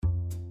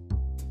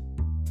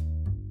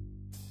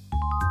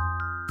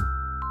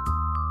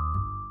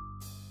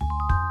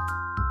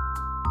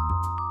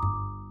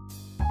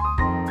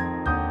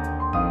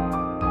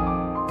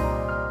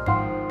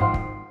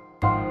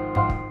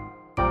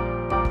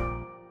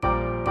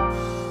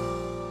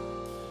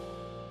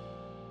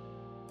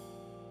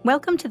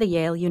Welcome to the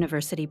Yale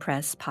University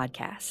Press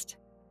podcast.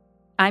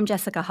 I'm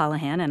Jessica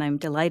Holohan, and I'm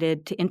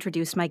delighted to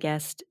introduce my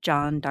guest,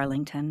 John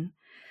Darlington.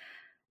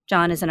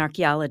 John is an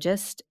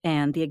archaeologist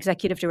and the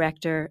executive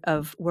director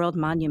of World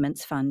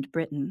Monuments Fund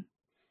Britain.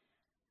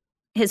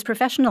 His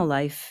professional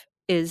life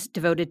is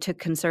devoted to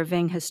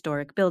conserving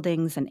historic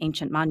buildings and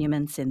ancient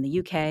monuments in the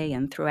UK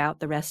and throughout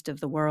the rest of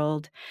the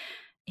world.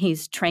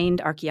 He's trained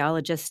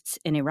archaeologists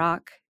in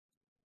Iraq,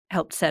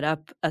 helped set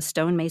up a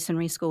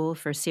stonemasonry school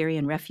for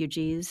Syrian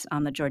refugees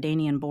on the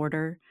Jordanian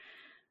border,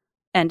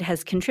 and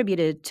has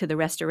contributed to the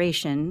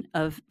restoration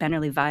of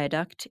Bennerley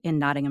Viaduct in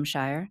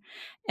Nottinghamshire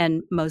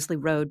and Moseley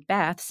Road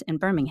Baths in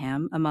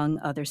Birmingham, among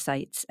other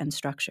sites and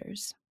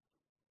structures.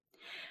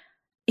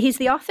 He's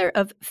the author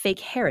of Fake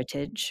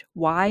Heritage: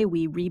 Why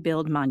We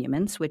Rebuild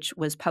Monuments, which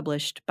was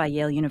published by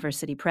Yale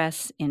University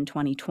Press in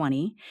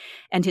 2020,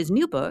 and his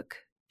new book,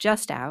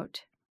 just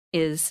out,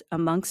 is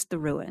Amongst the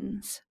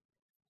Ruins: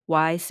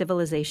 Why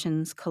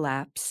Civilizations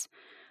Collapse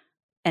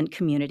and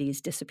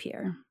Communities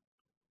Disappear.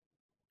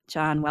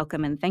 John,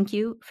 welcome, and thank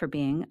you for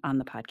being on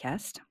the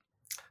podcast.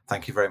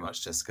 Thank you very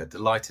much, Jessica.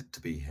 Delighted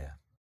to be here.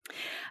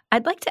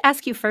 I'd like to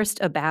ask you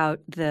first about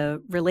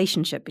the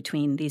relationship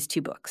between these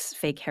two books,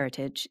 Fake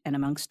Heritage and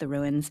Amongst the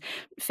Ruins.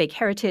 Fake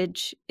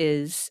Heritage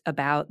is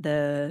about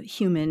the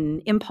human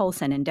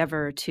impulse and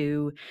endeavor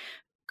to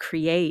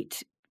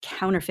create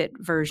counterfeit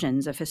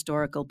versions of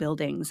historical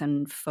buildings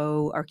and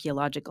faux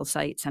archaeological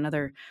sites and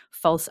other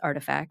false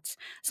artifacts,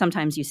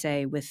 sometimes you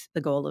say with the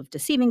goal of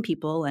deceiving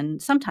people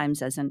and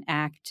sometimes as an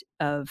act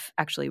of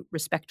actually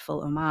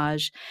respectful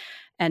homage.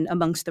 And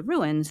Amongst the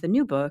Ruins, the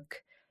new book,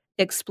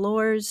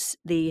 explores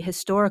the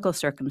historical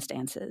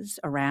circumstances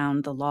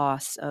around the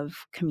loss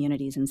of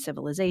communities and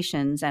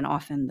civilizations and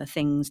often the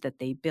things that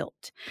they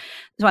built.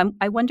 So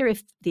I wonder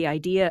if the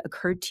idea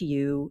occurred to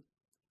you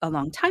a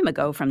long time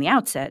ago from the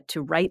outset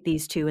to write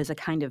these two as a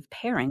kind of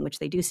pairing, which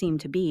they do seem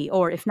to be,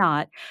 or if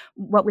not,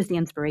 what was the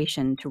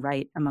inspiration to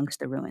write Amongst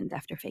the Ruins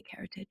after Fake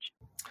Heritage?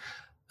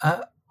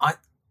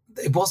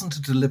 It wasn't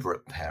a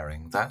deliberate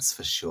pairing, that's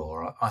for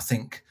sure. I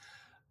think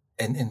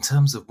in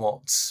terms of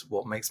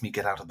what makes me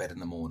get out of bed in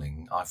the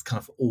morning, I've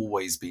kind of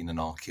always been an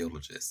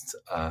archaeologist.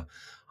 I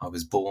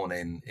was born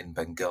in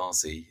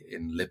Benghazi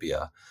in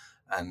Libya,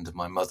 and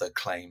my mother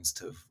claims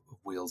to have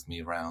wheeled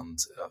me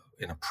around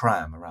in a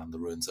pram around the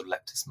ruins of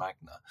Leptis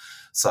Magna.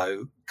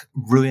 So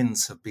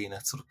ruins have been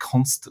a sort of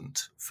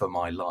constant for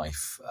my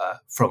life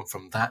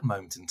from that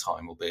moment in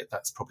time, albeit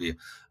that's probably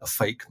a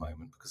fake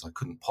moment because I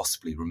couldn't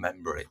possibly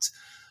remember it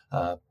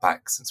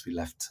back since we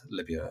left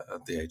Libya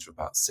at the age of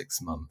about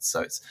 6 months.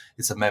 So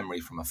it's a memory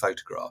from a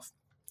photograph.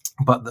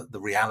 But the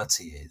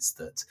reality is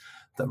that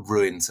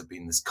ruins have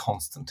been this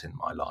constant in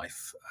my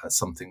life,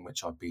 something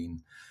which I've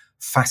been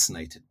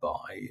fascinated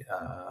by.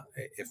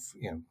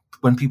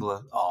 When people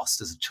are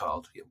asked as a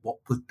child, what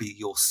would be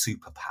your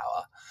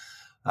superpower?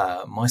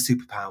 My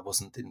superpower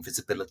wasn't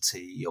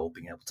invisibility or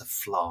being able to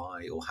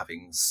fly or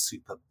having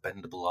super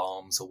bendable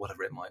arms or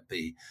whatever it might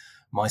be.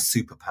 My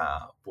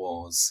superpower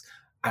was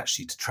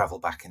actually to travel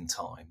back in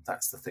time.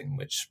 That's the thing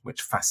which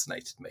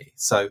fascinated me.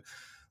 So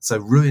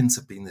ruins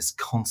have been this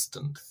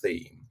constant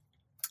theme.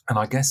 And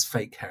I guess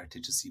Fake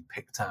Heritage, as you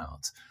picked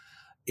out,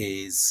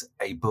 is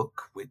a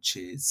book which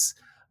is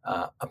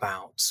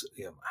about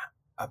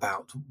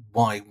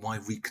why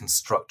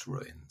reconstruct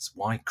ruins,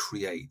 why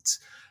create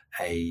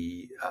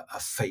a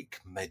fake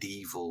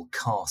medieval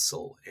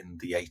castle in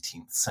the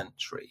 18th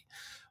century,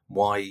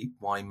 why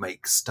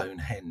make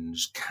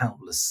Stonehenge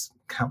countless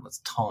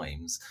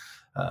times,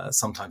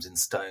 sometimes in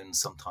stone,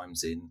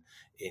 sometimes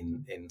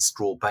in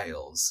straw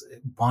bales.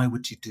 Why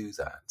would you do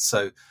that?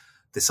 So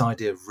this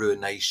idea of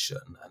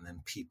ruination and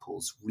then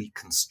people's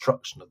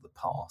reconstruction of the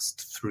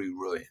past through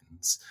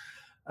ruins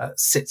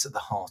sits at the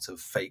heart of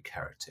Fake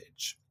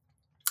Heritage.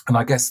 And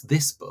I guess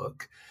this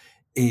book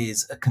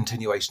is a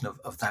continuation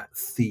of that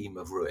theme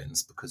of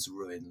ruins, because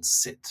ruins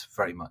sit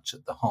very much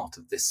at the heart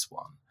of this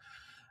one.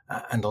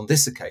 And on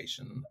this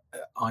occasion,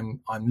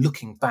 I'm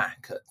looking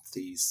back at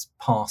these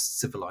past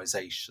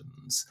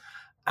civilizations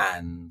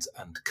and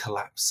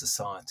collapsed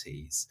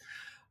societies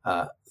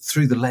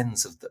through the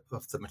lens of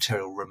the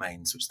material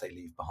remains which they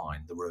leave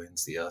behind, the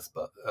ruins, the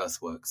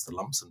earthworks, the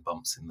lumps and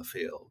bumps in the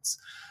fields,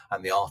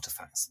 and the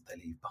artifacts that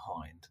they leave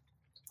behind.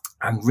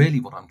 And really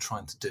what I'm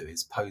trying to do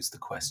is pose the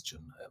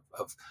question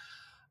of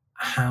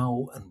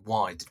how and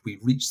why did we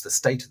reach the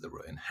state of the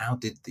ruin? How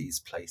did these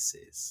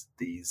places,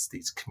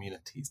 these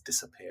communities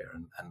disappear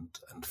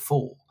and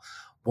fall?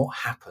 What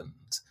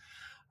happened?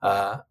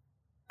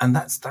 And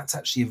that's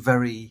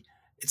actually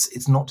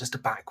it's not just a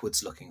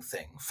backwards looking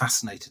thing.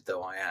 Fascinated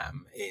though I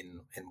am in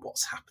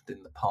what's happened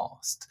in the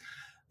past,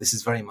 this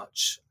is very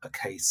much a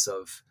case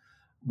of,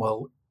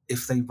 well,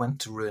 if they went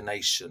to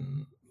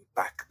ruination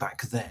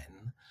back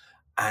then,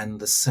 and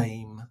the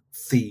same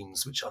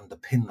themes which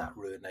underpin that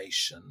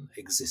ruination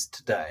exist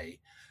today,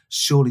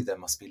 surely there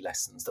must be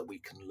lessons that we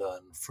can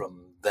learn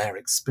from their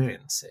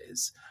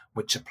experiences,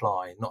 which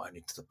apply not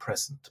only to the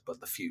present but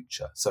the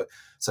future. So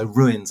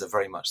ruins are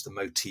very much the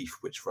motif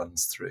which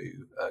runs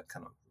through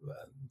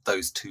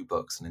those two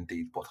books, and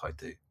indeed what I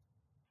do.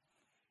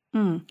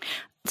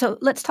 So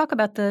let's talk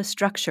about the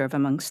structure of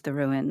Amongst the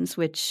Ruins,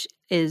 which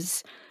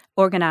is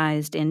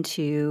organized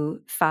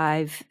into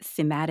 5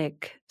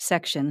 thematic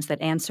sections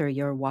that answer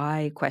your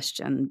why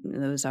question.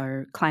 Those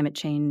are climate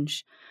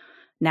change,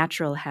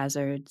 natural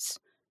hazards,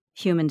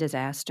 human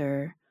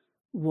disaster,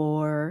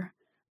 war,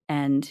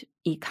 and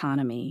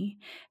economy.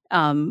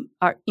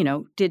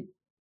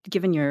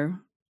 Given your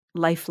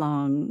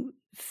lifelong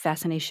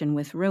fascination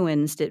with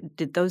ruins,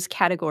 did those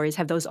categories,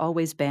 have those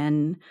always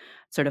been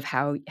sort of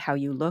how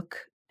you look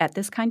at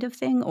this kind of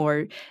thing?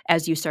 Or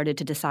as you started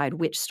to decide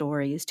which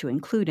stories to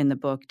include in the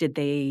book, did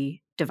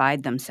they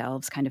divide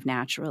themselves kind of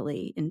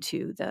naturally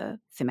into the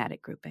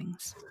thematic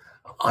groupings?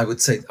 I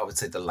would say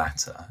the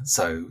latter.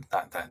 So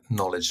that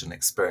knowledge and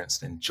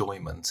experience and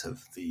enjoyment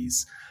of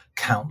these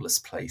countless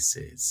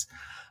places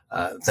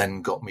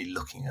then got me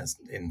looking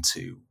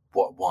into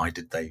why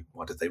did they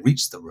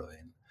reach the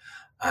ruin,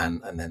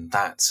 and then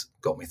that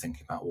got me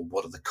thinking about, well,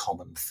 what are the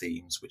common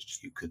themes which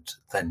you could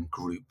then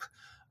group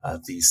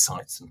these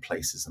sites and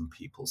places and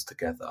peoples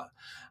together.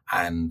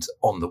 And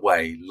on the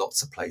way,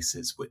 lots of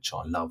places which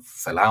I love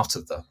fell out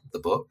of the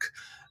book,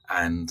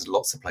 and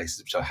lots of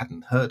places which I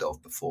hadn't heard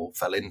of before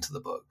fell into the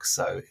book.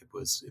 So it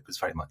was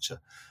very much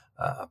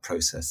a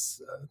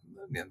process,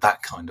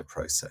 that kind of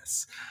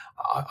process.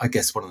 I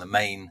guess one of the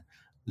main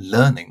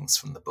learnings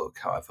from the book,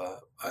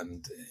 however,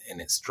 and in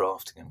its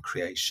drafting and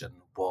creation,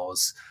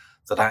 was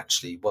that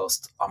actually,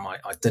 whilst I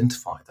might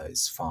identify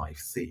those 5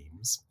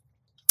 themes,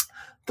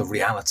 the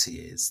reality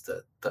is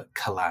that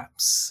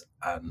collapse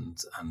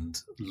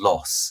and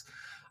loss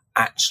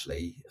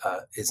actually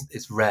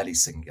is rarely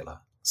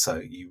singular. So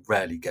you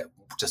rarely get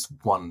just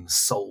one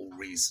sole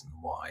reason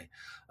why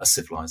a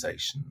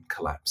civilization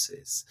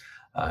collapses.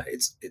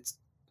 It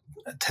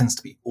tends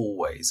to be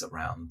always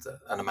around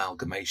an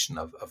amalgamation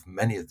of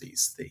many of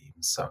these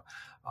themes. So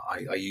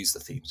I use the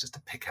themes just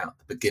to pick out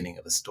the beginning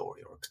of a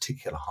story or a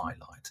particular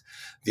highlight.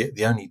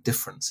 The only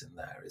difference in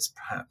there is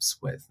perhaps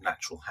with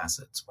natural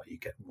hazards, where you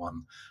get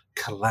one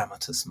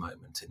calamitous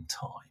moment in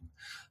time,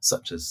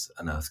 such as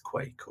an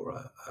earthquake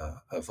or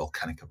a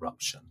volcanic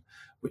eruption,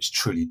 which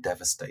truly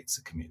devastates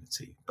a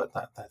community. But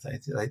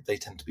they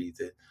tend to be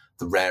the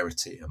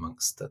rarity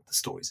amongst the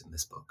stories in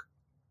this book.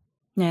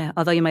 Yeah,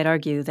 although you might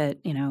argue that,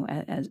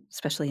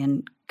 especially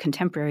in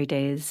contemporary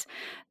days,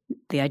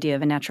 the idea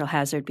of a natural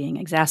hazard being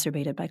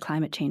exacerbated by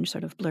climate change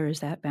sort of blurs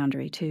that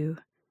boundary too.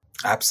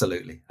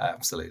 Absolutely,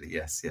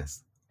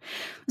 yes.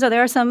 So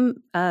there are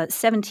some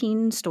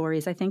 17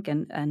 stories, I think,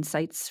 and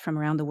sites from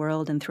around the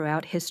world and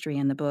throughout history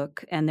in the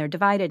book, and they're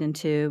divided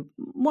into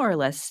more or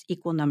less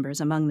equal numbers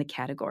among the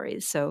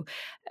categories. So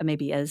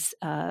maybe as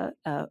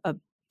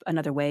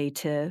another way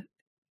to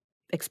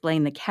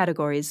explain the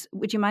categories,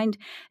 would you mind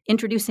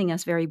introducing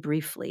us very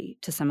briefly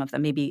to some of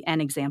them, maybe an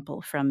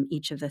example from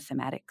each of the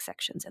thematic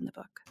sections in the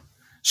book?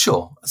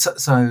 Sure.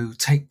 So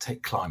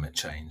take climate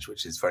change,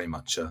 which is very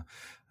much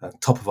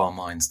top of our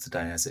minds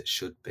today, as it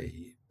should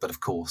be. But of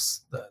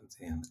course, the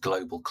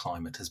global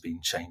climate has been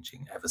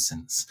changing ever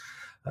since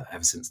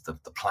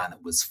the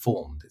planet was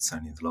formed. It's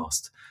only in the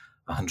last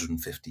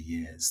 150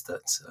 years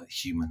that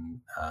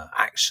human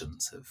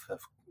actions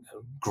have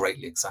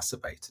greatly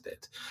exacerbated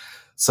it.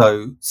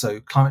 So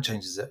climate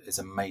change is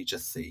a major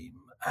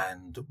theme,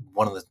 and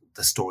one of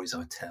the stories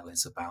I tell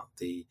is about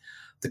the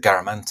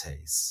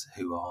Garamantes,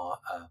 who are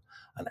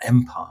an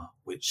empire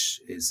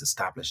which is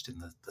established in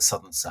the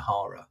southern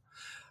Sahara.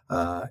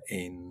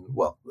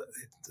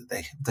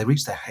 They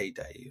reached their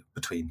heyday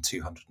between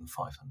 200 and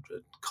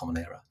 500 Common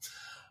Era,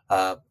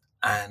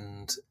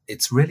 and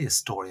it's really a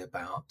story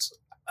about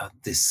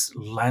this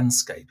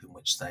landscape in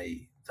which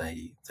they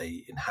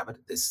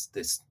inhabited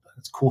this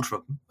quarter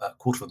of a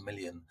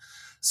million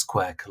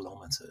square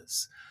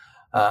kilometers,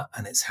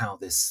 and it's how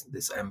this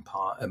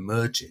empire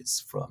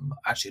emerges from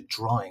actually a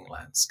drying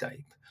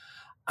landscape,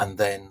 and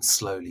then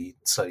slowly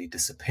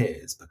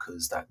disappears,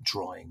 because that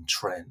drying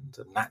trend,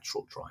 a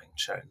natural drying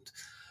trend,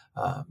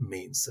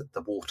 means that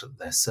the water that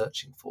they're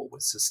searching for,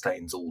 which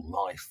sustains all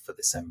life for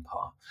this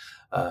empire,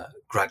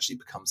 gradually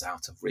becomes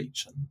out of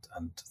reach,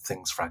 and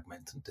things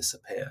fragment and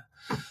disappear.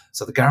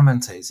 So the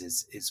Garamantes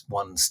is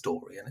one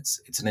story, and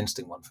it's an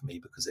interesting one for me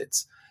because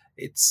it's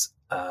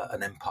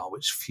an empire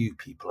which few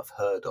people have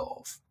heard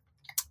of.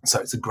 So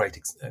it's a great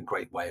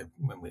way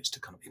in which to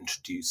kind of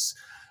introduce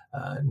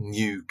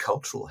new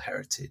cultural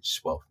heritage,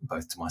 well,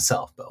 both to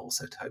myself, but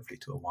also hopefully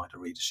to a wider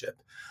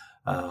readership.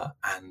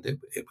 And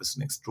it was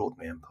an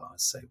extraordinary empire, I'd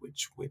say,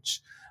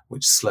 which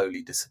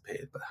slowly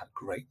disappeared, but had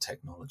great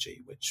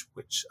technology,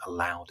 which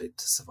allowed it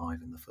to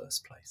survive in the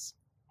first place.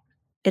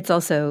 It's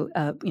also,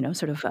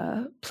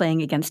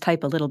 playing against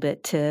type a little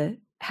bit to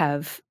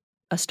have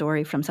a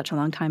story from such a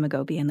long time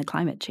ago be in the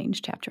climate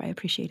change chapter. I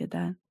appreciated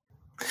that.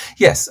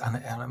 Yes, and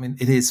I mean,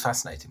 it is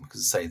fascinating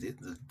because, say,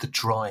 the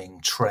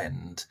drying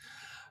trend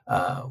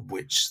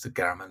which the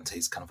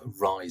Garamantes kind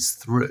of rise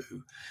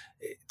through.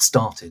 It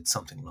started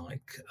something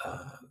like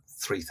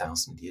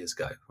 3,000 years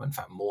ago, in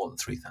fact more than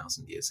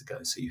 3,000 years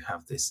ago. So you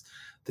have this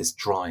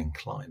drying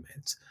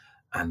climate,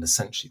 and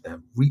essentially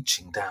they're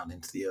reaching down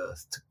into the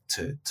earth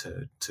to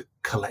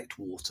collect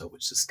water,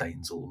 which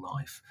sustains all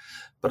life.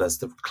 But as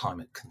the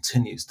climate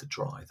continues to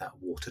dry,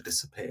 that water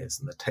disappears,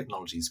 and the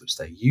technologies which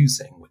they're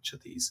using, which are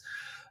these,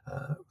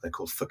 they're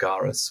called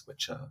fagaras,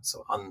 which are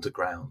sort of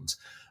underground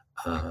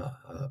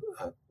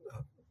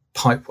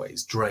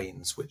pipeways,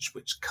 drains, which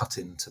cut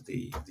into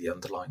the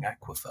underlying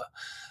aquifer.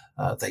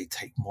 They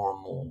take more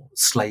and more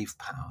slave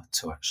power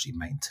to actually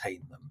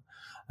maintain them,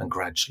 and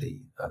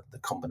gradually the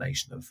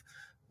combination of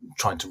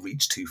trying to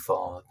reach too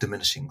far,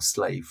 diminishing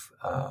slave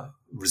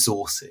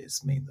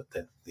resources, mean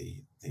that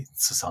the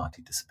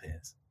society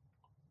disappears.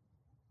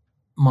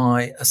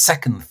 My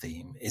second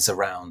theme is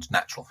around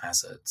natural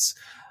hazards,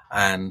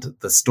 and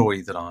the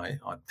story that I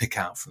pick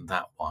out from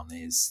that one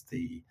is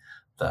the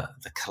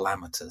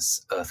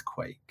calamitous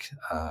earthquake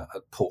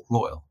at Port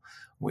Royal,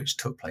 which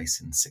took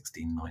place in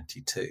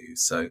 1692.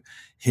 So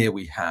here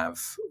we have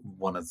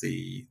one of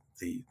the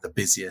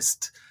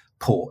busiest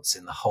ports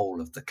in the whole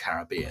of the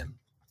Caribbean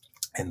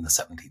in the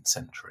 17th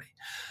century.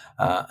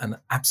 An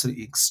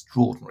absolutely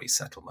extraordinary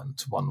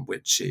settlement, one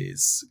which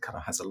is kind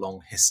of has a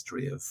long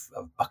history of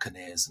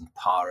buccaneers and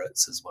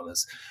pirates, as well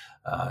as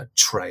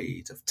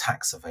trade, of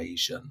tax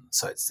evasion.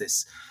 So it's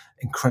this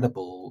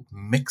incredible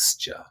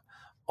mixture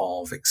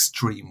of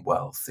extreme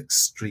wealth,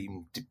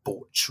 extreme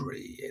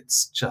debauchery.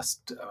 It's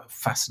just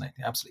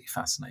fascinating, absolutely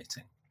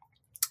fascinating.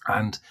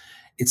 And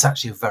it's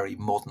actually a very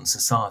modern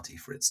society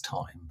for its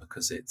time,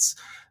 because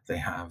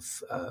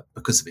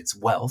because of its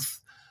wealth,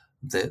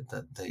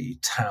 the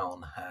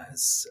town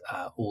has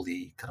all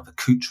the kind of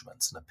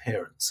accoutrements and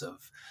appearance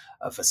of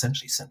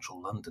essentially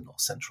central London or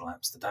central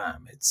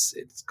Amsterdam. It's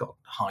got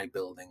high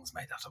buildings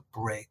made out of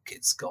brick.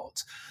 It's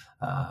got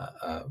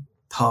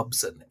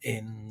pubs and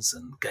inns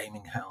and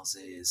gaming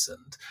houses,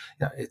 and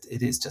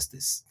it is just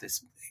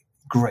this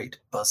great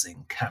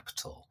buzzing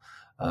capital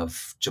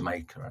of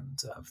Jamaica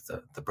and of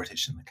the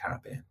British in the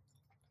Caribbean.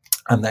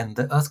 And then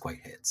the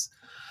earthquake hits.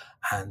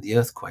 And the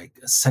earthquake,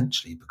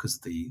 essentially, because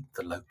of the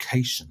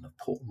location of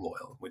Port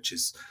Royal, which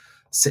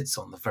sits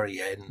on the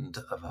very end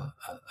of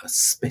a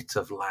spit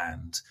of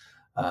land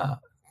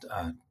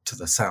to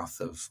the south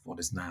of what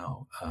is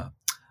now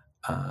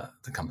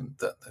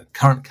the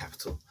current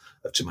capital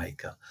of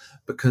Jamaica,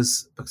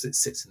 because it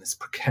sits in this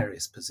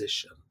precarious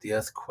position, the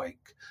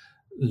earthquake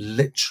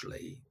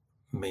literally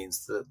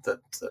means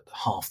that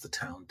half the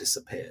town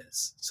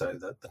disappears. So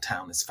that the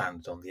town is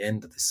founded on the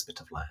end of this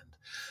spit of land,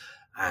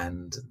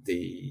 and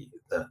the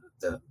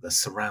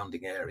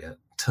surrounding area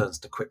turns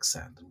to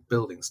quicksand, and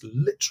buildings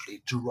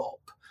literally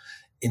drop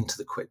into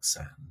the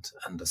quicksand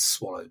and are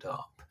swallowed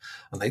up.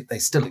 And they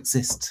still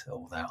exist,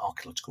 or their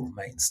archaeological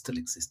remains still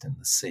exist in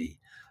the sea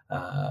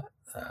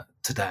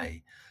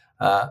today.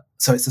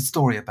 So it's a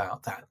story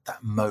about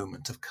that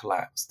moment of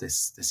collapse,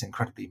 this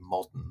incredibly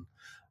modern,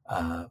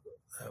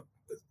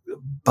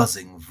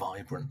 buzzing,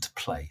 vibrant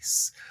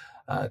place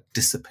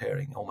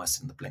disappearing almost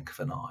in the blink of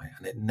an eye,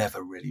 and it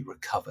never really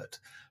recovered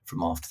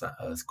from after that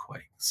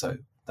earthquake. So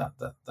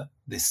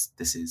this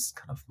is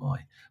kind of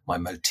my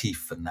motif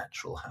for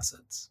natural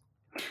hazards.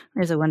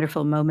 There's a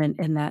wonderful moment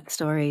in that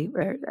story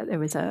where there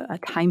was a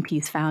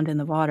timepiece found in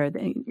the water,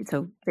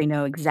 so they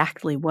know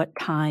exactly what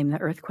time the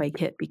earthquake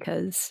hit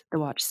because the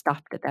watch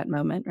stopped at that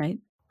moment, right?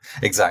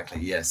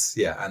 Exactly, yes,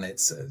 yeah, and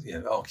it's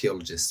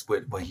archaeologists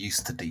we're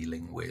used to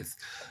dealing with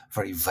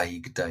very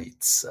vague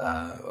dates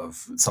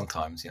of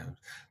sometimes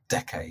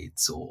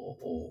decades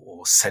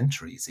or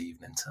centuries,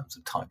 even in terms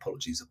of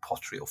typologies of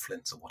pottery or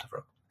flints or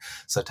whatever.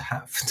 So to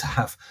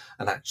have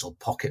an actual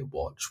pocket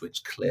watch,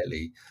 which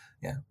clearly,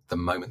 the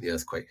moment the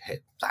earthquake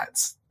hit,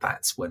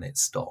 that's when it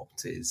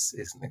stopped, is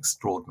an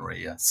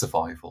extraordinary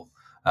survival,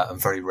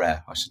 and very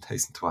rare, I should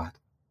hasten to add.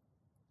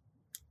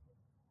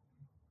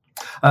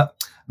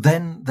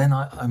 Then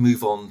I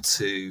move on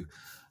to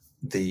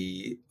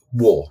the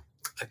war.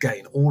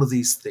 Again, all of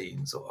these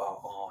themes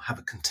have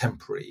a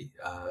contemporary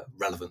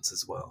relevance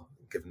as well,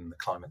 given the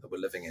climate that we're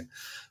living in.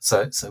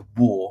 So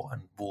war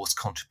and war's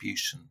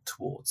contribution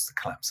towards the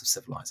collapse of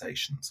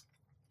civilizations.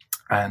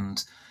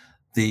 And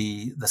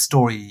the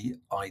story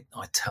I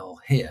tell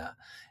here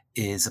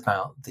is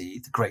about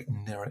the great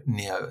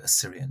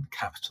Neo-Assyrian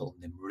capital,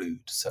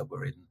 Nimrud. So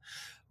we're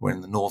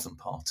in the northern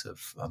part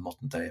of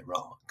modern-day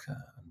Iraq,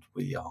 and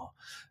we are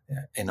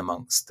in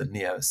amongst the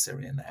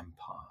Neo-Assyrian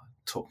Empire,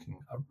 talking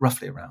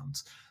roughly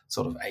around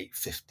sort of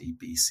 850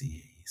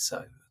 BCE,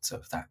 so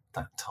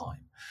that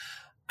time.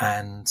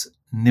 And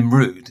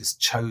Nimrud is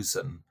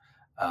chosen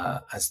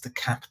as the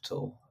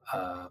capital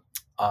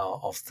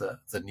of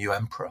the new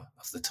emperor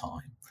of the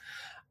time,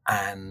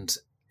 and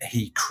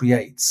he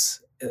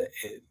creates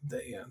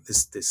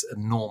this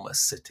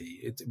enormous city.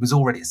 It was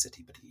already a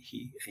city, but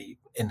he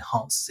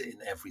enhances it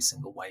in every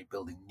single way,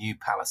 building new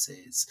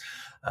palaces,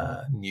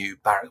 new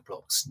barrack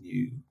blocks,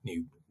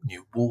 new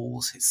new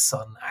walls. His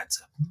son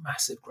adds a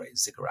massive great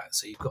ziggurat.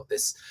 So you've got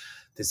this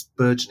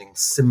burgeoning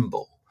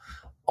symbol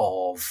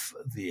of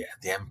the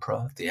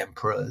emperor, the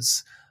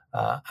emperors,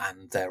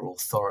 and their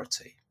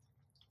authority.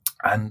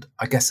 And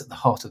I guess at the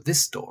heart of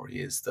this story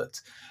is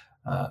that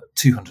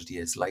 200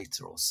 years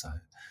later or so,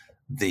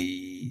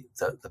 the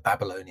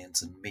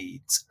Babylonians and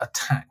Medes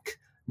attack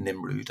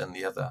Nimrud and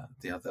the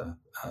other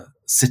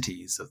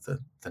cities of the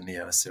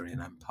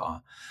Neo-Assyrian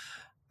Empire,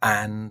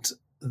 and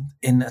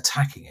in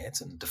attacking it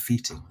and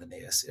defeating the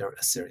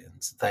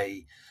Neo-Assyrians,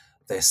 they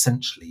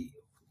essentially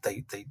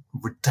they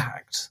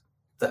redact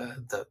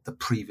the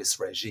previous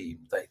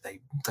regime.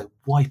 They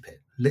wipe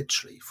it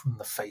literally from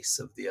the face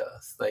of the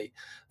earth. They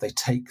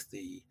take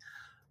the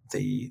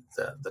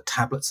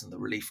tablets and the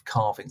relief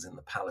carvings in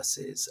the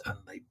palaces and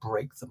they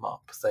break them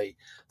up. They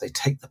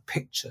take the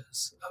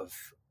pictures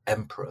of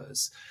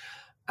emperors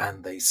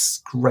and they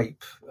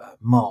scrape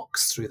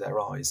marks through their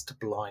eyes to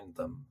blind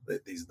them.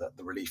 These are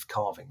the relief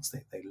carvings.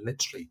 They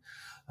literally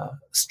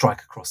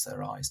strike across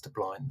their eyes to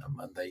blind them,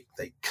 and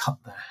they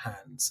cut their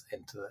hands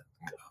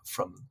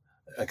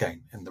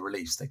again, in the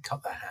reliefs, they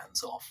cut their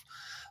hands off.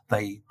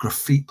 They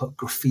put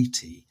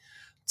graffiti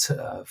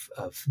of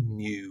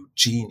new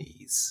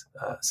genies,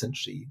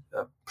 essentially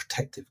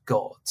protective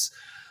gods,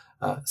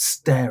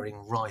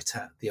 staring right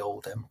at the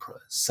old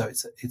emperors. So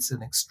it's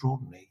an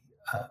extraordinary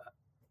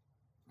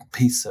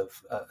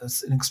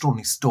an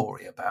extraordinary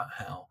story about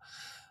how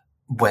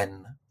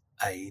when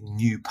a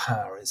new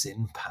power is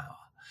in power,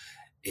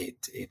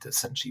 it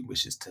essentially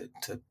wishes to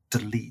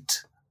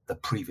delete the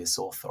previous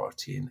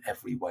authority in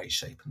every way,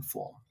 shape and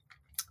form.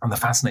 And the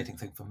fascinating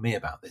thing for me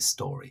about this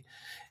story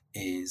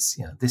is,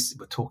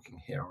 we're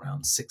talking here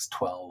around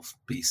 612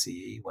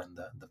 BCE when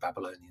the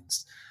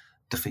Babylonians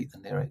defeat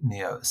the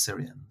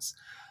Neo-Assyrians.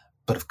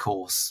 But of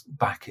course,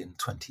 back in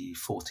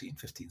 2014,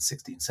 15,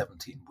 16,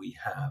 17, we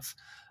have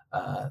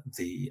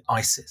the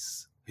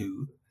ISIS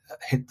who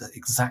hit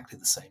exactly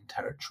the same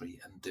territory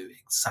and do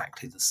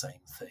exactly the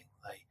same thing.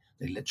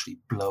 They literally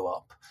blow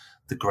up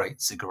the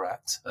great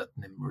ziggurat at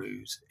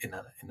Nimrud in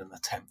an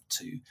attempt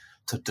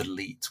to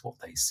delete what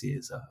they see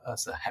as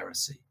a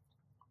heresy.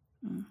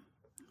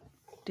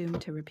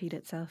 Doomed to repeat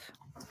itself.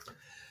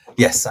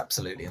 Yes,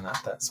 absolutely, and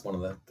that's one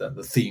of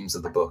the themes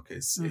of the book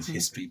is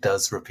history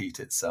does repeat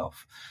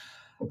itself.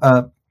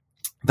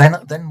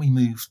 Then we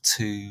move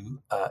to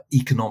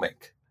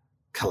economic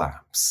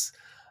collapse,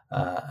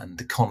 and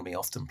economy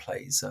often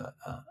plays a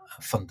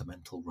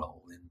fundamental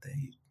role in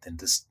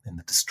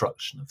the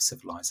destruction of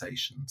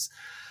civilizations.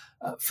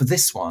 For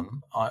this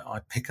one,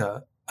 I pick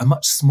a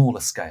much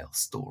smaller scale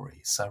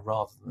story. So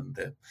rather than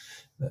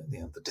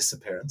the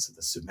disappearance of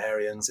the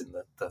Sumerians in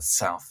the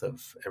south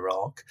of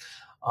Iraq,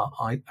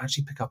 I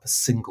actually pick up a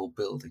single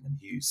building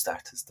and use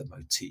that as the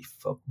motif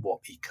for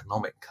what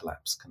economic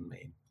collapse can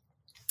mean.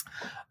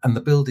 And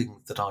the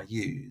building that I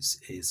use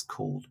is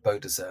called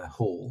Beaudesert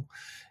Hall.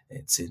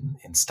 It's in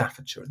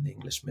Staffordshire in the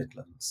English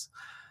Midlands,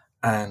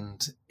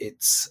 and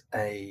it's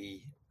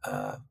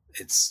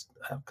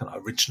kind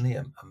of originally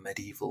a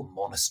medieval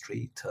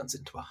monastery, turns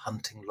into a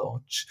hunting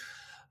lodge,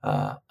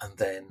 and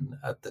then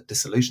at the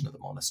dissolution of the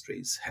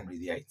monasteries, Henry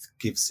VIII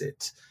gives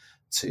it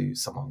to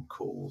someone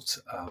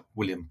called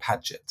William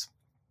Paget,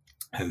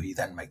 who he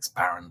then makes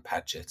Baron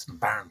Paget, and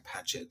Baron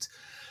Paget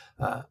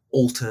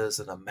alters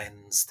and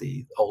amends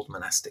the old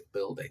monastic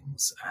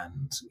buildings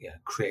and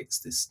creates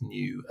this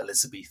new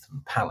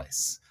Elizabethan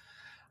palace.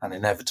 And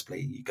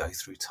inevitably you go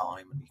through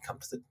time and you come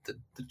to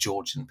the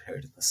Georgian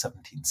period in the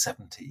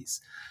 1770s,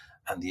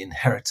 and the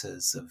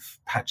inheritors of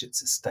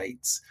Paget's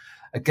estates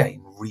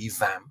again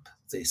revamp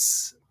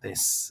this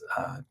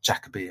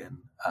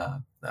Jacobean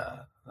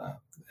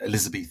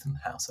Elizabethan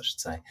house, I should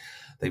say.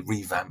 They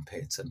revamp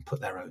it and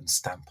put their own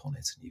stamp on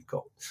it, and you've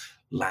got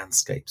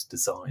landscapes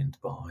designed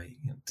by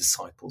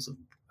disciples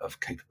of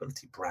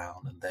Capability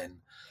Brown, and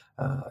then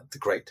the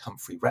great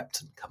Humphrey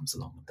Repton comes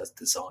along and does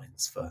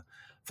designs for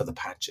the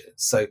Paget.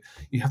 So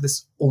you have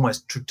this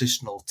almost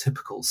traditional,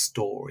 typical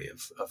story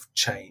of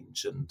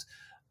change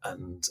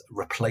and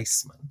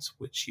replacement,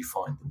 which you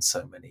find in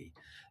so many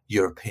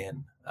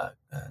European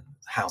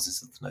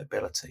houses of the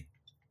nobility.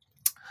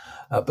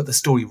 But the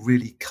story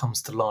really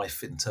comes to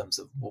life in terms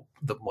of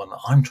the one that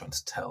I'm trying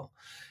to tell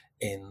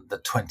in the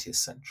 20th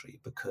century,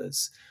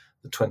 because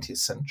the 20th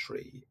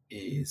century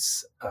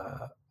is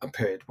a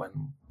period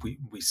when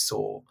we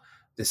saw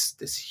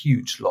this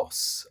huge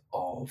loss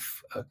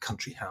of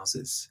country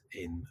houses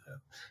in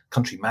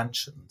country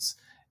mansions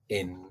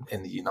in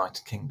the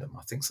United Kingdom.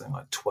 I think something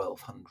like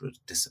 1,200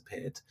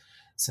 disappeared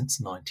since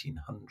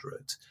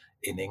 1900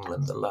 in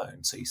England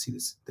alone. So you see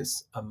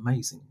this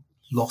amazing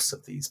loss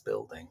of these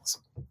buildings,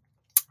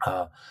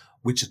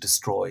 which are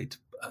destroyed.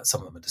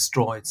 Some of them are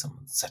destroyed, some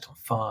are set on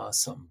fire,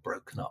 some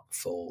broken up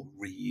for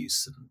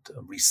reuse and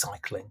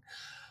recycling.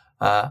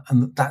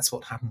 And that's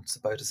what happened to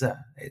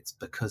Beaudesert. It's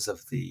because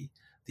of the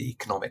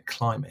economic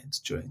climate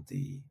during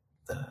the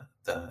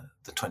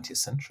 20th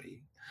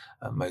century.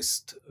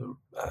 Most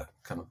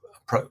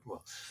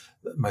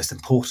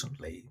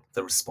importantly,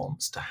 the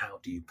response to how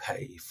do you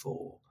pay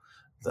for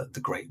the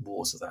great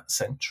wars of that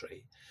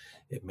century,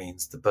 it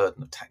means the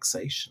burden of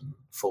taxation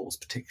falls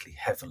particularly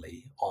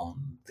heavily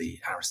on the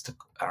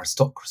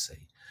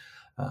aristocracy.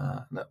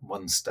 And at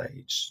one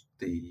stage,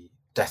 the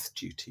death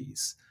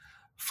duties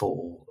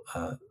for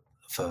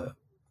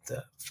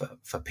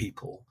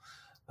people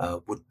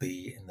would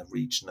be in the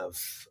region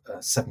of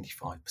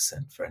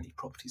 75% for any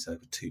properties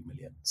over 2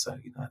 million. So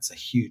that's a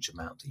huge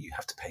amount that you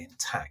have to pay in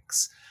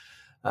tax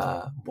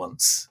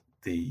once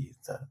the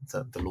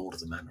lord of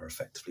the manor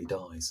effectively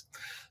dies.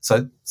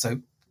 So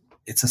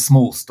it's a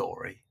small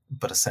story,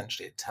 but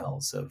essentially it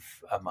tells of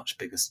a much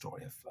bigger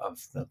story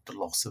of the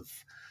loss of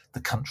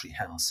the country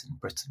house in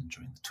Britain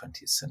during the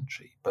 20th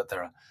century. But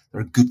there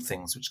are good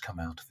things which come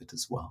out of it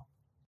as well.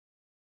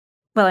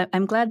 Well,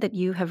 I'm glad that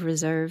you have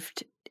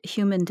reserved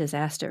human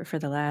disaster for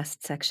the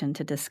last section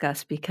to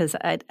discuss, because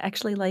I'd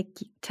actually like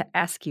to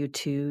ask you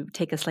to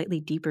take a slightly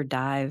deeper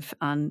dive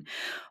on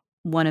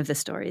one of the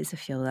stories,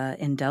 if you'll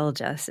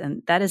indulge us,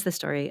 and that is the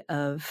story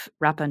of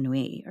Rapa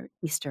Nui, or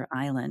Easter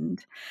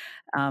Island,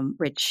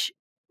 which,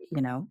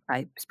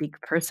 I speak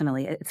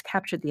personally, it's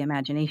captured the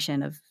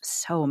imagination of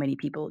so many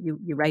people.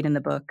 You write in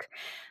the book,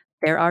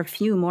 there are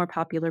few more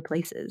popular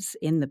places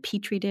in the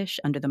petri dish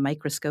under the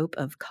microscope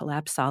of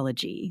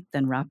collapsology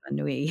than Rapa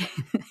Nui.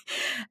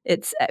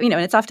 It's, and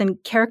it's often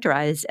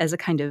characterized as a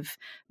kind of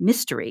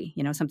mystery,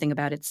 something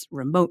about its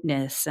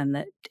remoteness and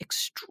the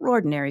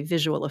extraordinary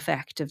visual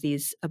effect of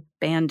these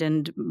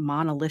abandoned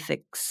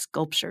monolithic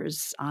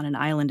sculptures on an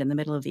island in the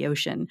middle of the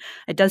ocean.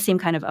 It does seem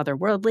kind of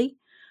otherworldly,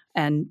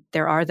 and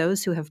there are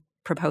those who have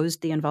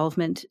proposed the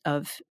involvement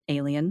of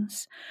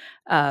aliens,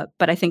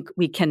 but I think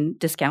we can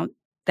discount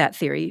that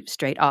theory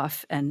straight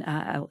off, and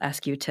I'll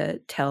ask you to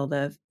tell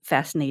the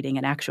fascinating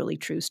and actually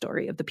true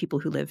story of the people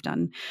who lived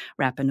on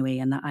Rapa Nui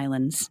and the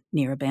islands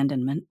near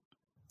abandonment.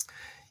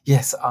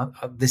 Yes,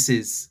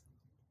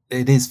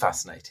 it is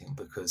fascinating,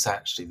 because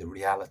actually the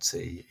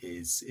reality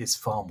is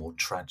far more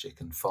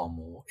tragic and far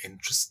more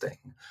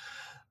interesting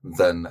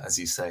than, as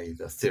you say,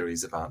 the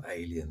theories about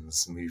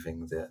aliens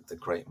moving the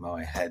great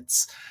Moai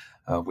heads,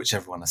 which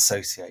everyone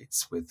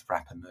associates with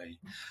Rapa Nui.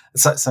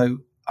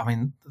 So I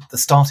mean, the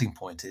starting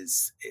point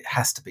is, it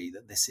has to be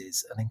that this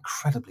is an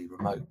incredibly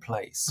remote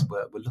place.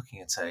 We're looking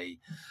at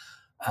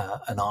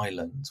an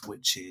island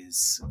which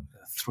is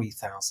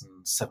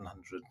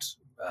 3,700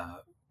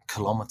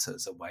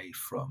 kilometers away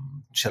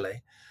from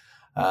Chile,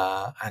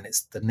 and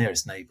it's the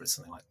nearest neighbour is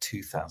something like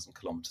 2,000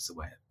 kilometers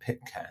away at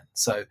Pitcairn.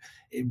 So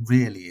it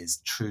really is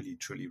truly,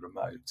 truly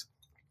remote.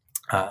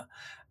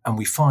 And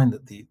we find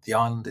that the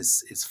island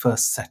is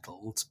first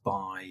settled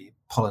by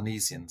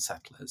Polynesian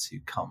settlers who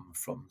come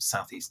from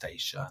Southeast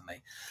Asia, and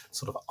they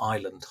sort of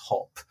island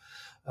hop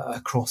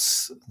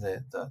across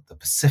the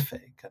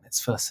Pacific, and it's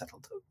first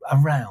settled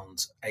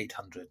around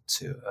 800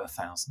 to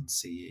 1000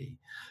 CE,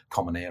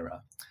 Common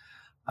Era.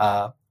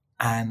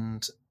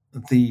 And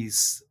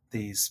these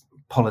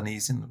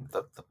Polynesian,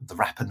 the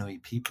Rapa Nui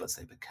people as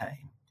they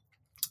became,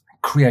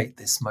 create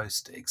this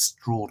most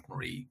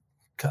extraordinary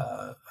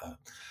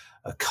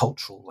a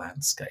cultural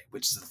landscape,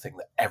 which is the thing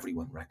that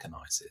everyone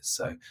recognises.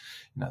 So,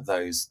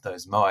 those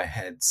Moai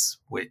heads,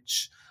 of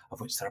which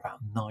there are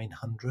about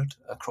 900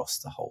 across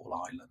the whole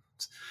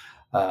island,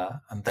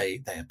 and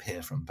they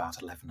appear from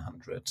about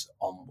 1100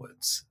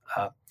 onwards.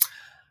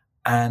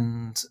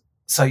 And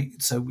so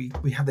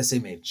we have this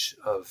image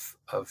of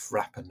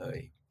Rapa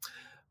Nui,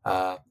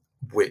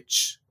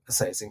 which, I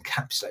say, is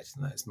encapsulated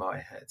in those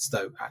Moai heads.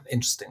 Though,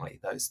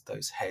 interestingly,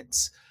 those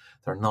heads,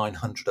 there are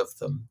 900 of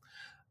them.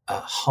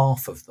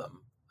 Half of that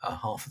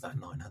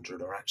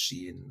 900 are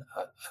actually in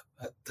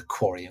the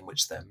quarry in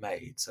which they're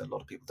made. So a lot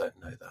of people don't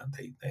know that.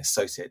 They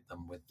associate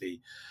them with the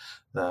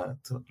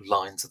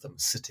lines of them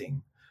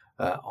sitting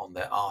on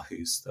their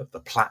ahus,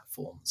 the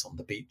platforms on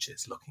the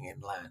beaches looking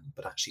inland.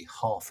 But actually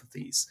half of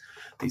these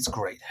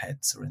great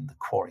heads are in the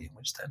quarry in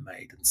which they're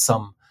made. And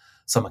some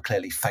are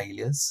clearly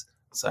failures.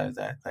 So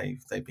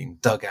they've been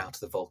dug out of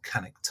the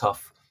volcanic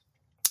tuff,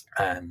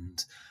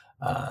 and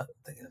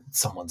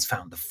someone's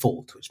found a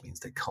fault, which means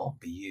they can't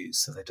be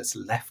used, so they're just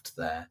left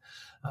there,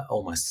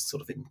 almost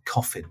sort of in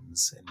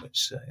coffins, in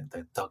which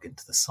they're dug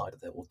into the side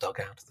of or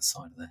dug out of the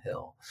side of the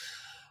hill.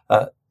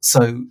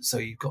 So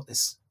you've got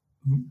this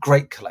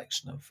great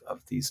collection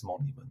of these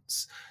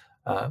monuments,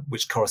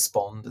 which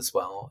correspond as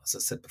well, as I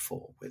said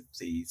before, with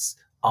these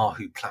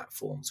ahu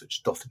platforms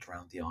which dotted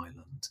around the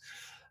island,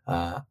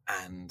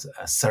 and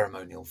a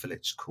ceremonial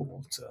village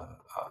called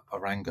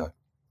Orango.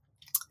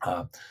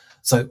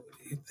 So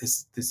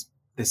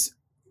this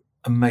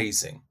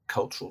amazing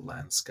cultural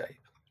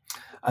landscape,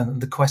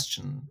 and the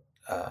question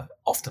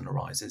often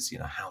arises,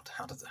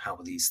 how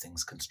are these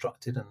things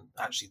constructed? And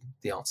actually,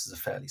 the answers are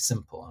fairly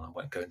simple, and I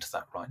won't go into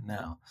that right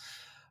now.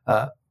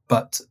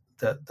 But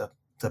the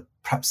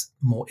perhaps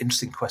more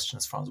interesting question,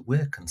 as far as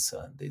we're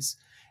concerned,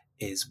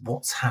 is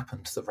what's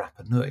happened to the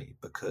Rapa Nui,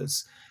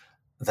 because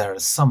there are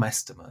some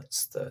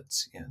estimates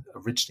that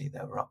originally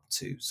there were up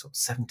to sort of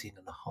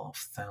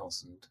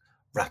 17,500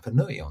 Rapa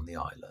Nui on the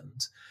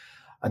island,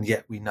 and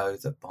yet we know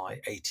that by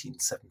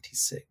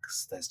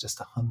 1876 there's just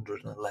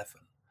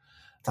 111.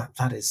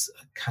 that is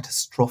a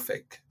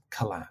catastrophic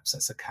collapse.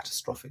 That's a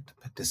catastrophic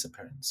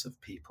disappearance of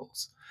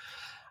peoples.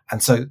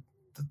 And so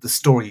the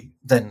story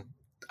then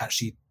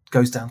actually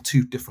goes down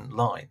two different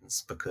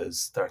lines,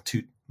 because there are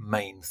two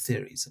main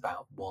theories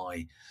about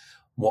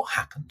what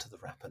happened to the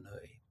Rapa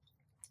Nui.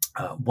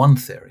 One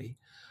theory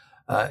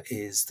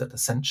is that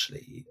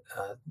essentially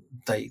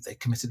they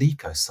committed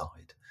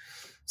ecocide.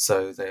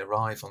 So they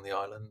arrive on the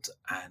island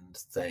and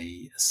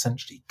they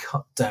essentially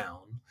cut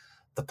down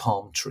the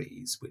palm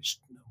trees which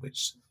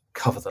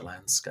cover the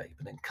landscape.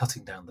 And in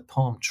cutting down the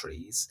palm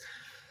trees,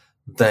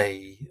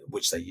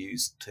 which they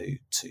use to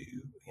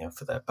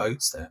for their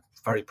boats, they're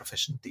very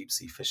proficient deep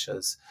sea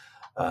fishers,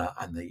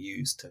 and they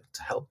use to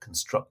help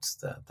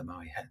construct the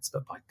Maui heads.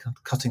 But by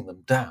cutting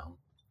them down,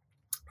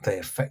 they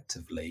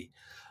effectively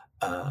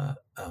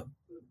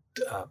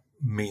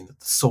mean that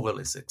the soil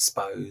is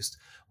exposed.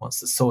 Once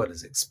the soil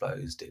is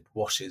exposed, it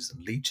washes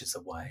and leaches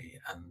away,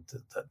 and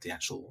the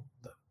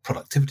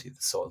productivity of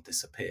the soil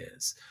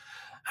disappears,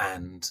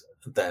 and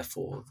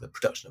therefore the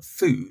production of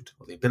food,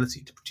 or the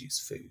ability to produce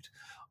food,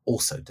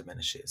 also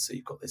diminishes. So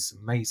you've got this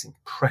amazing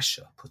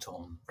pressure put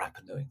on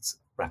Rapa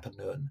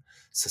Nuian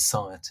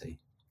society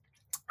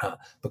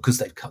because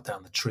they've cut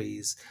down the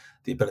trees.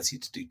 The ability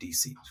to do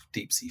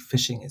deep sea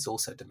fishing is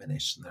also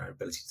diminished, and their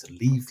ability to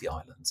leave the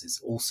islands is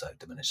also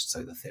diminished.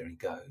 So the theory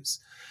goes.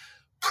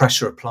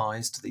 Pressure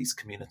applies to these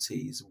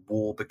communities,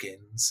 war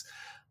begins,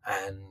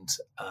 and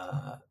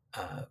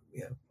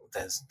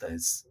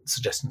there's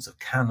suggestions of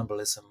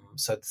cannibalism.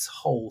 So this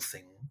whole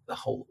thing, the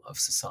whole of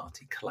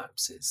society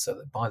collapses. So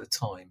that by the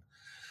time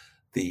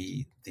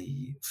the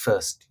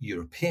first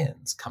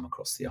Europeans come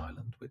across the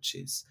island, which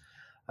is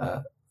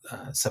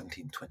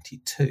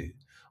 1722,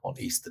 on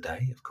Easter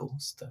Day, of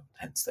course,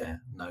 hence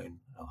they're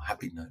known, or have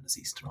been known as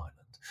Easter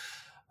Island,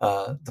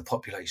 the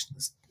population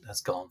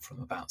has gone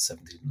from about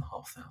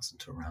 17,500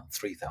 to around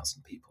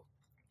 3,000 people.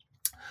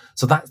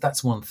 So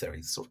that's one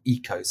theory, the sort of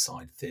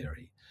ecocide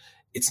theory.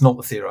 It's not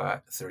the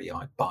theory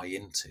I buy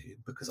into,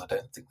 because I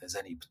don't think there's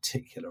any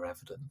particular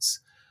evidence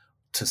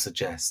to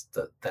suggest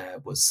that there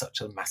was such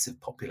a massive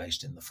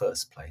population in the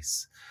first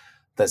place.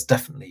 There's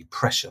definitely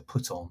pressure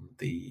put on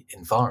the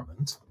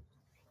environment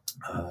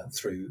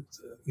through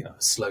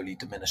slowly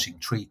diminishing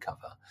tree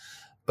cover,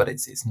 but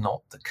it's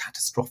not the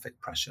catastrophic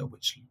pressure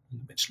which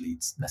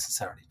leads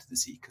necessarily to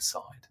this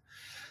ecocide.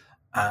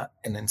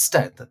 And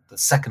instead, the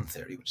second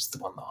theory, which is the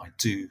one that I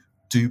do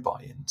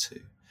buy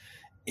into,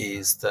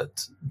 is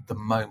that the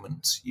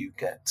moment you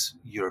get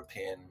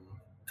European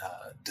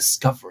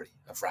discovery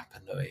of Rapa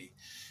Nui,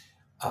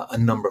 a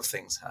number of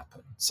things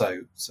happen.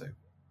 So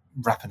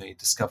Rapa Nui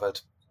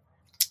discovered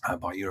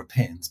by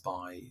Europeans,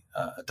 by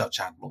a Dutch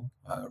admiral,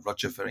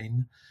 Roger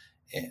Verijn,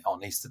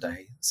 on Easter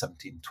Day,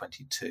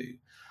 1722.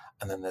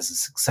 And then there's a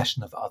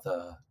succession of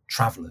other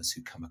travellers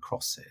who come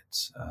across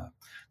it.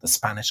 The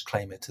Spanish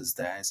claim it as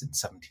theirs in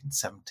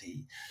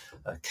 1770.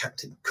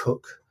 Captain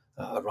Cook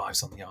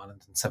arrives on the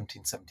island in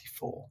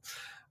 1774.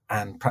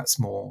 And perhaps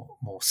more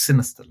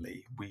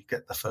sinisterly, we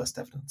get the first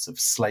evidence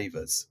of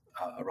slavers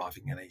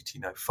arriving in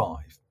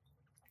 1805.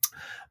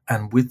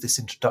 And with this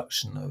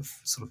introduction of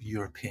sort of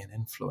European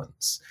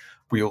influence,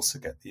 we also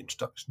get the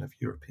introduction of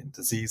European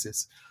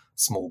diseases,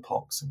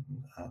 smallpox and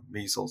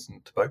measles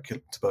and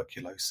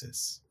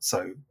tuberculosis.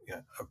 So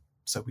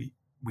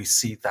we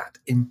see that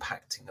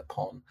impacting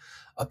upon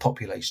a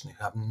population who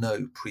have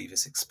no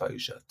previous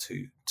exposure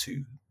to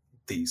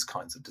these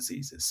kinds of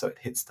diseases. So it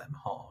hits them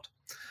hard.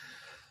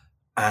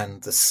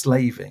 And the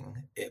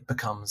slaving, it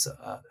becomes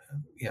a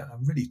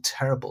really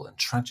terrible and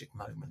tragic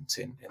moment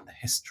in the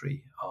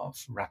history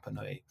of Rapa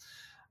Nui.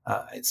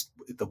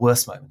 The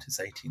worst moment is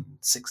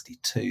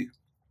 1862,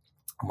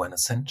 when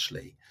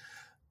essentially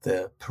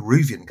the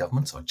Peruvian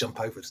government, so I jump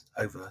over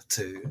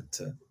to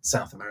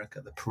South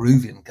America, the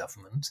Peruvian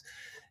government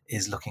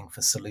is looking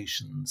for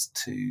solutions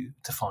to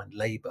find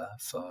labour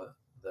for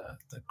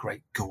the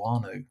great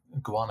guano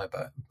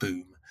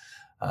boom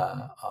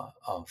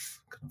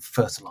of kind of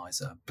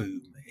fertilizer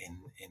boom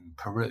in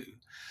Peru,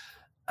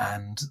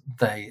 and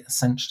they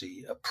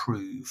essentially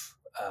approve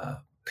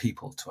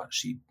people to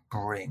actually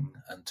bring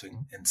and to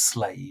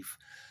enslave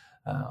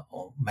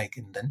or make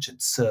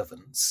indentured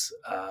servants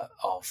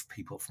of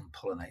people from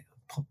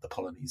the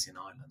Polynesian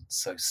islands.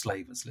 So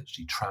slavers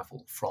literally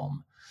travel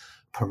from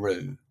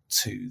Peru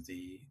to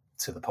the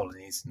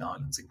Polynesian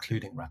islands,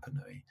 including Rapa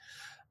Nui,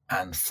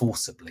 and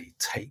forcibly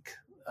take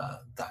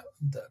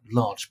the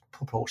large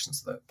proportions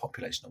of the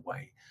population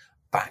away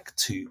back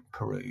to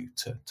Peru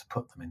to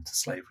put them into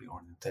slavery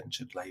or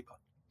indentured labour.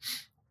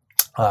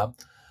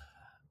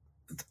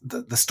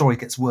 The story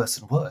gets worse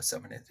and worse. I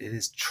mean, it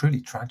is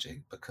truly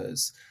tragic,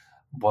 because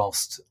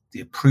whilst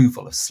the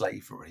approval of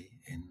slavery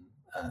in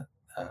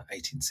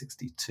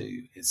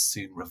 1862 is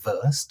soon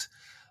reversed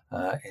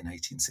in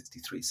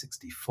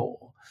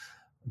 1863-64,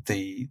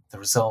 the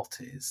result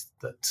is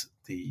that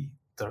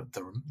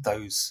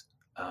those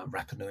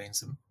Rapa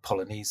Nuians and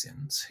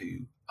Polynesians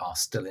who are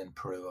still in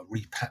Peru are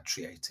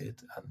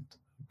repatriated, and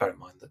bear in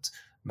mind that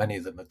many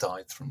of them have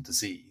died from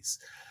disease.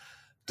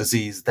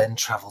 disease then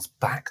travels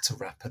back to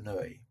Rapa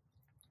Nui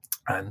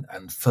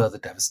and further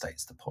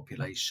devastates the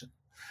population.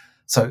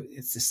 So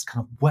it's this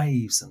kind of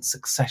waves and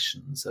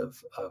successions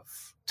of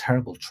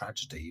terrible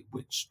tragedy,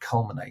 which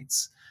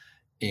culminates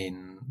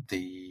in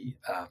the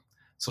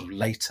sort of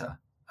later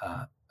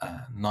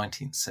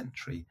 19th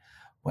century,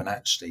 when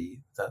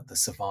actually the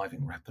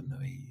surviving Rapa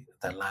Nui,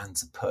 their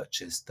lands are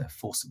purchased, they're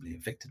forcibly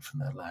evicted from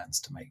their lands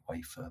to make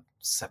way for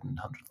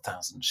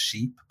 700,000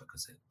 sheep,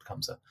 because it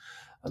becomes a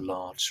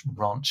large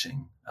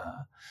ranching,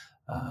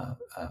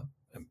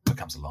 it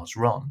becomes a large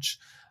ranch.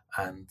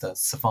 And the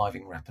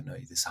surviving Rapa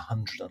Nui, this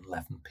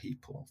 111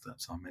 people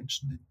that I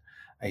mentioned in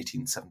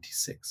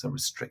 1876, are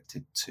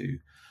restricted to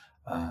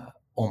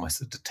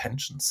almost a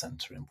detention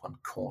centre in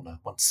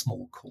one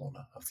small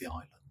corner of the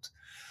island.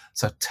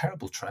 So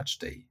terrible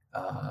tragedy,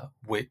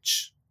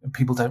 which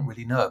people don't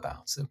really know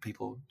about. So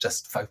people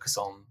just focus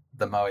on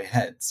the Moai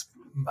heads,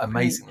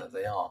 amazing that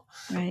they are.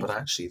 But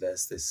actually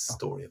there's this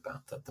story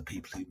about the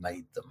people who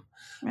made them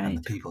and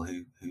the people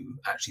who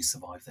actually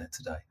survive there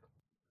today.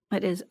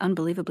 It is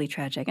unbelievably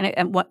tragic.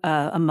 And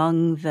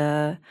among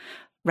the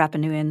Rapa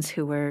Nuians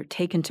who were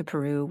taken to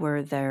Peru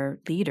were their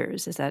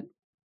leaders. Is that?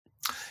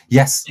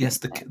 Yes.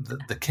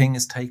 The king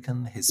is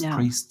taken, his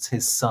priests,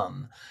 his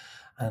son,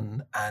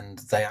 and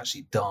they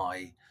actually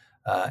die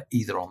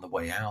either on the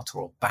way out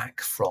or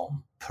back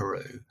from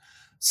Peru.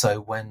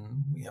 So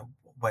when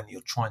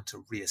you're trying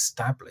to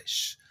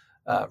re-establish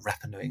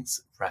Rapa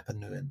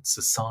Nuian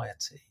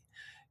society,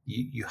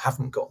 you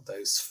haven't got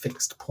those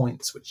fixed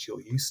points which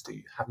you're used to.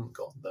 You haven't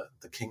got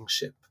the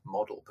kingship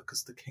model,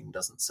 because the king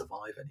doesn't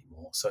survive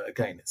anymore. So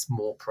again, it's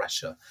more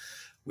pressure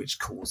which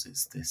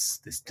causes this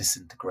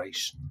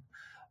disintegration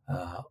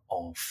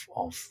of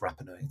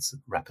Rapa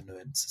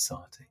Nuian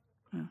society.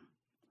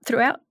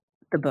 Throughout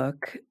the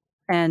book,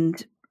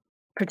 and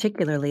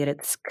particularly at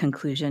its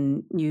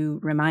conclusion, you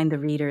remind the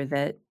reader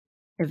that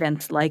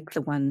events like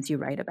the ones you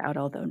write about,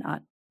 although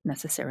not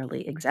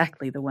necessarily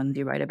exactly the ones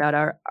you write about,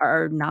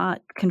 are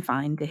not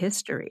confined to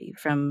history,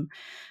 from,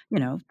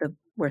 the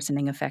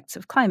worsening effects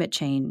of climate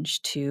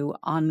change to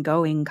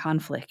ongoing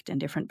conflict in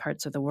different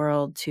parts of the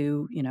world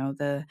to,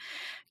 the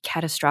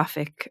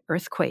catastrophic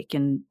earthquake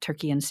in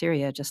Turkey and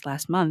Syria just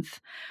last month.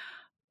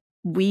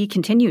 We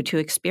continue to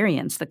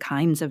experience the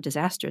kinds of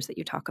disasters that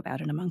you talk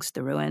about in Amongst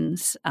the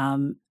Ruins.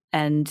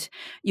 And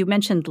you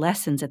mentioned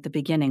lessons at the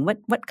beginning.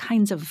 What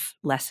kinds of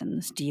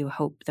lessons do you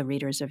hope the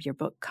readers of your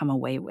book come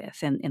away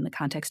with in the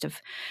context of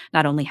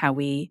not only how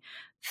we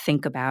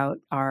think about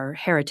our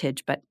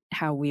heritage, but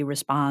how we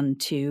respond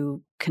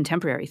to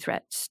contemporary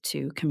threats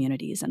to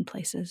communities and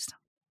places?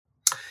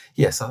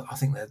 Yes, I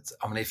think that,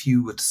 if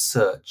you would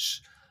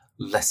search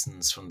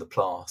lessons from the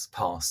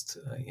past,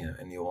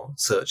 in your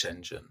search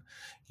engine,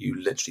 you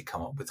literally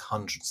come up with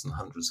hundreds and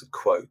hundreds of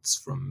quotes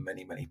from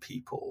many, many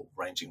people,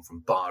 ranging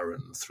from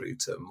Byron through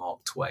to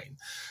Mark Twain,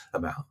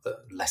 about the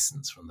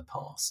lessons from the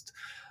past.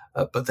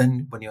 But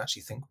then when you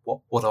actually think,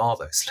 what are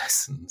those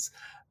lessons?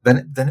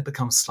 Then it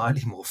becomes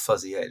slightly more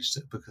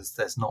fuzzy-edged, because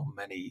there's not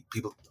many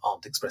people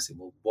aren't expressing,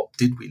 well, what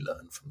did we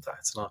learn from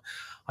that? And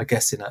I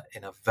guess in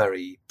a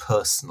very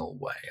personal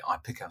way, I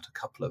pick out a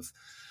couple of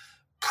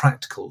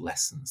practical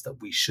lessons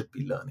that we should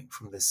be learning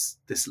from this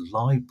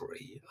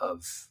library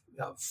of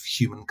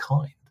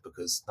humankind,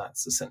 because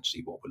that's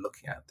essentially what we're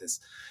looking at. This,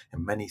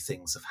 and many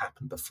things have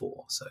happened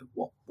before. So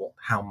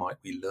how might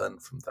we learn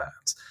from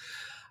that?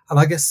 And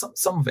I guess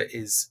some of it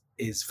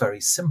is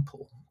very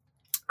simple,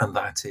 and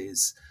that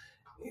is,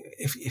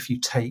 if you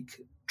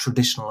take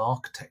traditional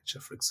architecture,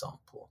 for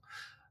example,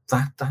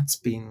 that's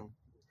been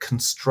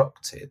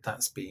constructed,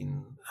 that's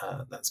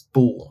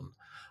born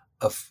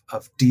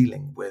of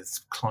dealing with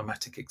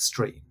climatic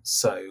extremes.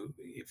 So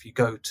if you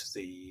go to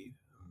the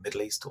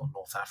Middle East or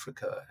North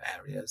Africa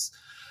areas,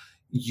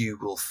 you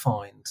will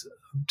find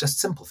just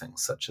simple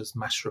things such as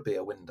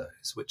mashrabiyah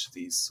windows, which are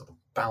these sort of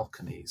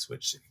balconies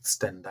which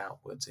extend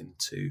outwards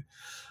into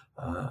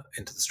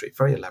the street.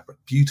 Very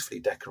elaborate, beautifully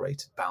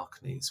decorated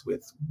balconies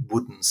with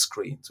wooden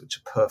screens which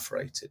are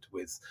perforated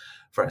with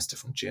various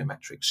different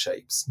geometric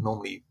shapes,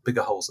 normally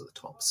bigger holes at the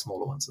top,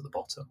 smaller ones at the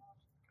bottom.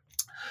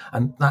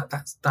 And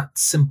that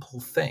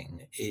simple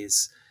thing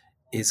is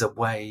a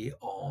way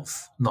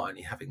of not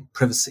only having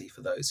privacy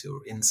for those who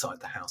are inside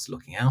the house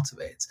looking out of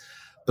it,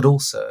 but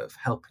also of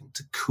helping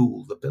to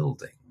cool the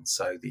building.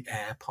 So the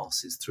air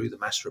passes through the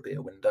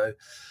mashrabiyah window,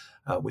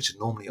 which are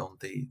normally on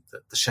the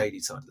shady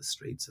side of the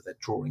street. So they're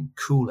drawing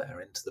cool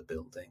air into the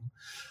building.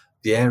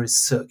 The air is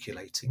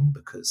circulating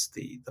because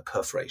the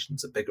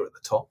perforations are bigger at the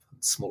top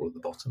and smaller at the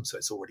bottom. So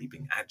it's already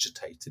being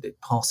agitated.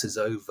 It passes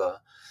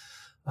over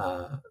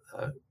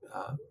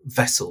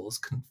vessels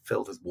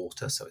filled with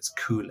water, so it's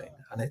cooling,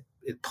 and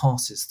it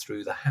passes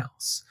through the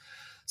house.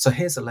 So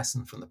here's a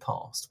lesson from the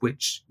past,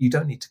 which you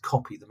don't need to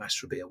copy the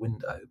mashrabiyah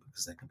window,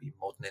 because there can be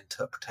modern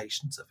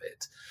interpretations of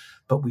it,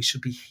 but we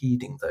should be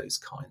heeding those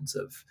kinds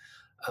of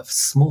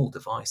small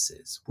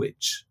devices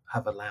which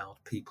have allowed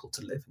people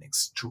to live in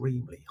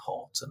extremely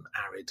hot and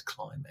arid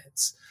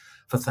climates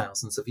for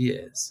thousands of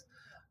years.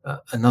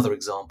 Another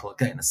example,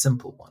 again, a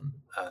simple one,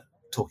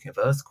 talking of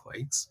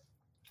earthquakes,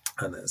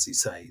 and as you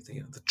say,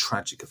 the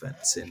tragic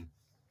events in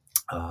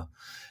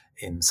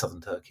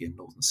southern Turkey and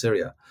northern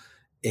Syria,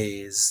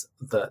 is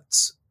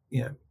that,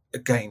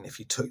 again, if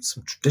you took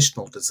some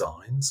traditional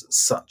designs,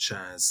 such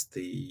as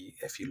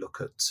if you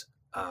look at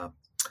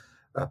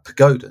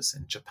pagodas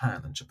in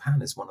Japan, and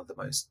Japan is one of the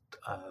most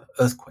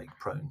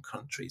earthquake-prone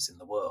countries in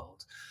the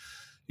world.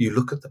 You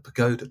look at the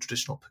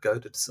traditional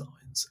pagoda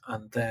designs,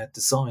 and they're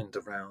designed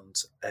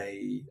around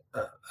a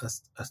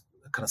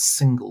kind of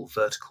single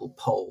vertical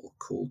pole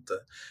called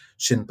the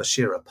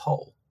Shinbashira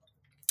pole.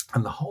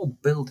 And the whole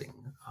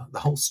building, the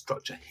whole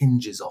structure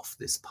hinges off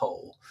this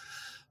pole,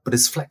 but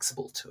is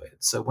flexible to it.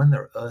 So when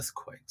there are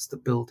earthquakes, the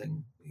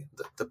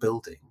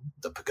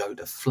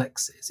pagoda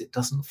flexes, it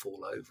doesn't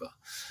fall over.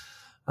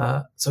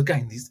 So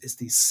again, it's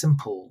these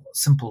simple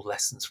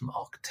lessons from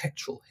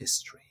architectural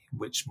history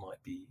which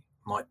might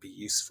be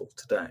useful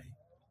today.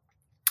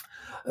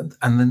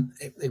 And then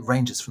it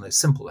ranges from those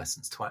simple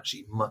lessons to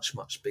actually much,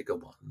 much bigger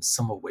ones,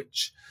 some of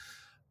which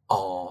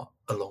are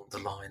along the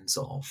lines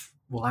of,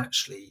 well,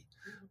 actually,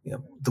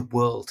 the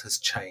world has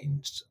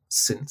changed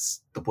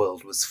since the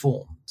world was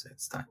formed.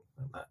 It's that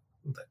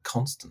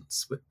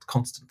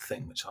constant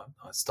thing which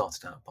I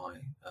started out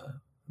by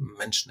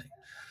mentioning.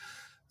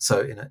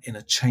 So in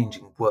a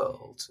changing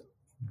world,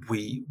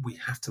 we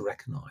have to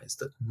recognise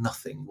that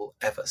nothing will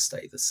ever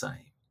stay the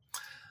same.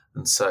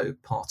 And so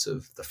part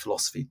of the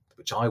philosophy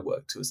which I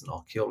work to as an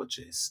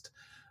archaeologist,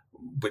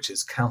 which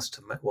is counter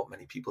to what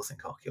many people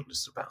think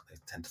archaeologists are about, they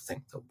tend to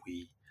think that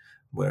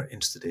we're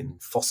interested in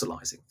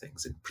fossilizing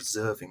things, in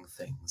preserving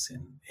things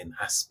in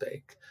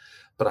aspect,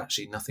 but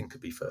actually nothing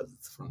could be further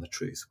from the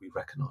truth. We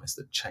recognise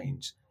that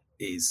change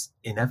is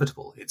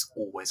inevitable. It's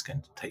always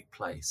going to take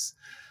place.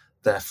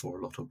 Therefore,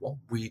 a lot of what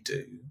we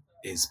do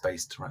is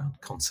based around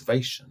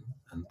conservation,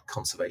 and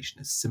conservation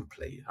is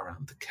simply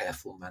around the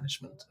careful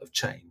management of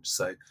change.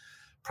 So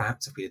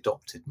perhaps if we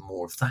adopted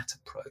more of that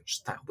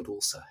approach, that would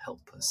also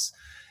help us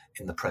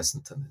in the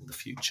present and in the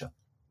future.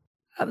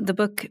 The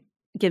book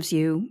gives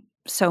you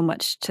so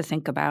much to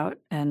think about,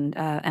 and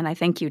I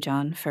thank you,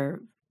 John, for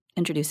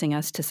introducing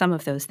us to some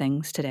of those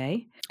things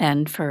today,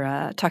 and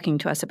for talking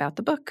to us about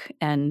the book,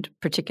 and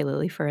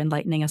particularly for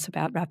enlightening us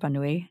about Rapa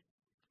Nui.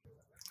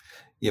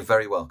 You're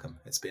very welcome.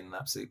 It's been an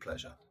absolute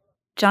pleasure.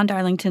 John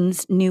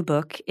Darlington's new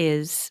book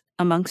is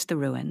Amongst the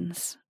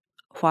Ruins: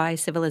 Why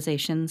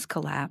Civilizations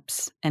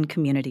Collapse and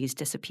Communities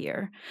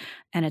Disappear,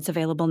 and it's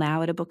available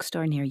now at a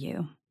bookstore near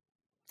you.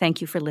 Thank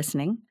you for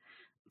listening.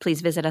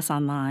 Please visit us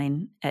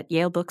online at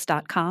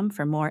yalebooks.com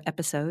for more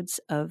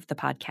episodes of the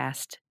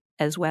podcast,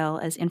 as well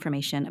as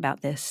information about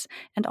this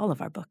and all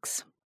of our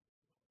books.